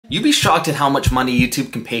You'd be shocked at how much money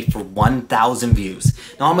YouTube can pay for 1,000 views.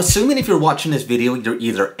 Now I'm assuming if you're watching this video, you're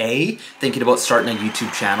either A, thinking about starting a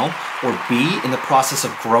YouTube channel, or B, in the process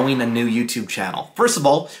of growing a new YouTube channel. First of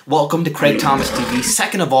all, welcome to CraigThomasTv.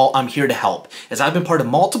 Second of all, I'm here to help, as I've been part of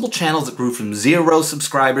multiple channels that grew from 0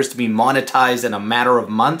 subscribers to being monetized in a matter of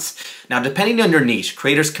months. Now depending on your niche,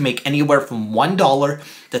 creators can make anywhere from $1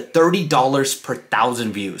 to $30 per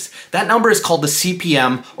 1,000 views. That number is called the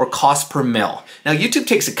CPM, or cost per mil. Now YouTube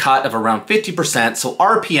takes a cut of around 50%, so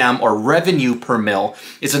RPM, or revenue per mil,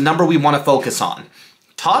 is a number we want to focus on.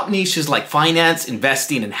 Top niches like finance,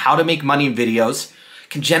 investing, and how to make money in videos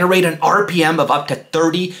can generate an RPM of up to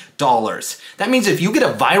 $30. That means if you get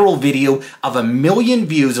a viral video of 1 million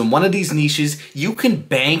views in one of these niches, you can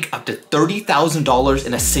bank up to $30,000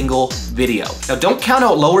 in a single video. Now don't count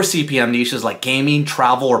out lower CPM niches like gaming,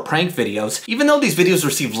 travel, or prank videos. Even though these videos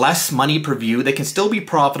receive less money per view, they can still be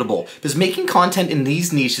profitable because making content in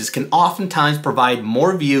these niches can oftentimes provide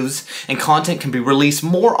more views and content can be released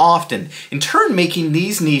more often, in turn making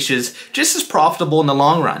these niches just as profitable in the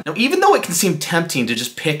long run. Now even though it can seem tempting to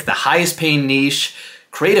just pick the highest paying niche,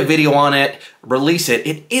 create a video on it, release it,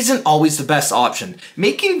 it isn't always the best option.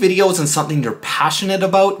 Making videos on something you're passionate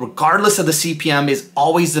about, regardless of the CPM, is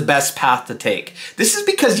always the best path to take. This is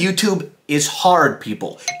because YouTube is hard,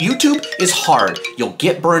 people. YouTube is hard. You'll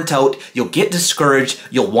get burnt out, you'll get discouraged,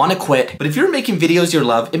 you'll want to quit. But if you're making videos you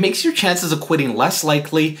love, it makes your chances of quitting less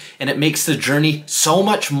likely, and it makes the journey so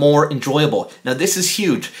much more enjoyable. Now this is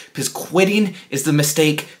huge, because quitting is the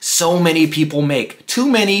mistake so many people make. Too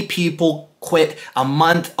many people quit a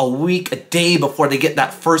month, a week, a day before they get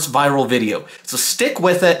that first viral video. So stick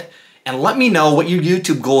with it and let me know what your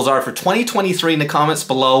YouTube goals are for 2023 in the comments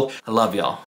below. I love y'all.